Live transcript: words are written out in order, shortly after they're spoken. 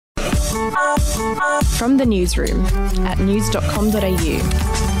From the newsroom at news.com.au.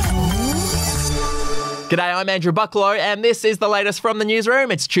 G'day, I'm Andrew Bucklow and this is the latest from the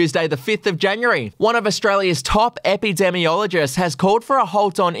newsroom. It's Tuesday the 5th of January. One of Australia's top epidemiologists has called for a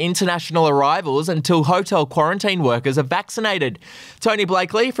halt on international arrivals until hotel quarantine workers are vaccinated. Tony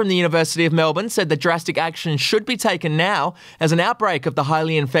Blakely from the University of Melbourne said that drastic action should be taken now as an outbreak of the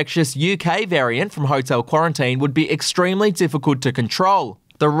highly infectious UK variant from hotel quarantine would be extremely difficult to control.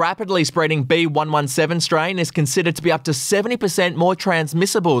 The rapidly spreading B117 strain is considered to be up to 70% more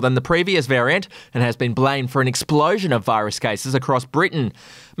transmissible than the previous variant and has been blamed for an explosion of virus cases across Britain.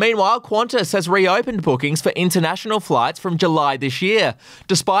 Meanwhile, Qantas has reopened bookings for international flights from July this year.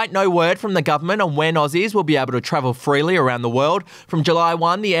 Despite no word from the government on when Aussies will be able to travel freely around the world, from July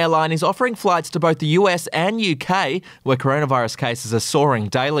 1, the airline is offering flights to both the US and UK, where coronavirus cases are soaring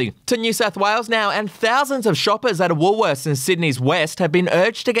daily. To New South Wales now, and thousands of shoppers at a Woolworths in Sydney's West have been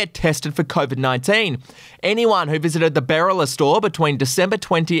urged to get tested for COVID-19. Anyone who visited the Berrilla store between December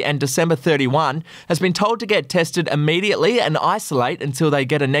 20 and December 31 has been told to get tested immediately and isolate until they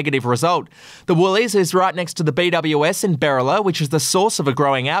get a negative result. The Woolies is right next to the BWS in Berrilla, which is the source of a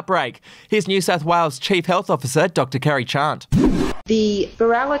growing outbreak. Here's New South Wales Chief Health Officer Dr Kerry Chant. The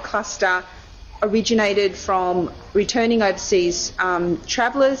Berrilla cluster originated from returning overseas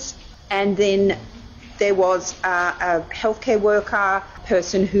travellers, and then there was a healthcare worker,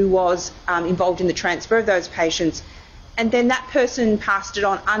 person who was involved in the transfer of those patients, and then that person passed it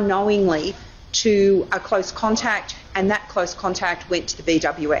on unknowingly to a close contact, and that close contact went to the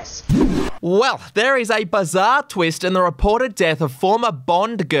BWS. Well, there is a bizarre twist in the reported death of former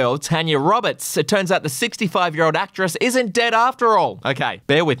Bond girl Tanya Roberts. It turns out the 65-year-old actress isn't dead after all. Okay,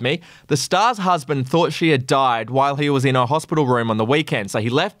 bear with me. The star's husband thought she had died while he was in a hospital room on the weekend, so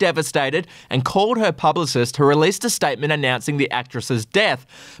he left devastated and called her publicist, who released a statement announcing the actress's death.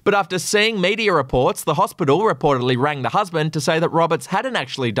 But after seeing media reports, the hospital reportedly rang the husband to say that Roberts hadn't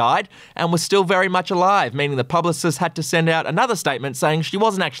actually died and was still very much alive, meaning the publicist had to send out another statement saying she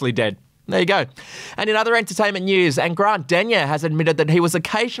wasn't actually dead. There you go. And in other entertainment news, Grant Tanya has admitted that he was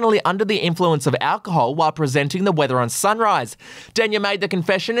occasionally under the influence of alcohol while presenting the weather on Sunrise. Tanya made the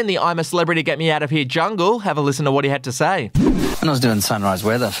confession in the I'm a Celebrity Get Me Out of Here jungle. Have a listen to what he had to say. When I was doing Sunrise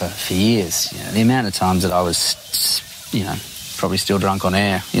weather for years, the amount of times that I was, probably still drunk on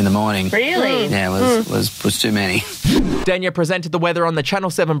air in the morning. Really? Yeah, was too many. Tanya presented the weather on the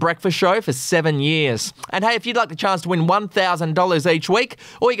Channel 7 breakfast show for 7 years. And hey, if you'd like the chance to win $1,000 each week,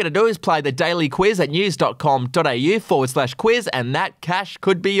 all you got to do is play the daily quiz at news.com.au/quiz, and that cash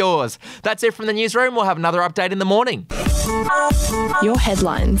could be yours. That's it from the newsroom. We'll have another update in the morning. Your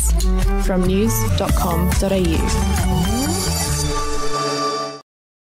headlines from news.com.au.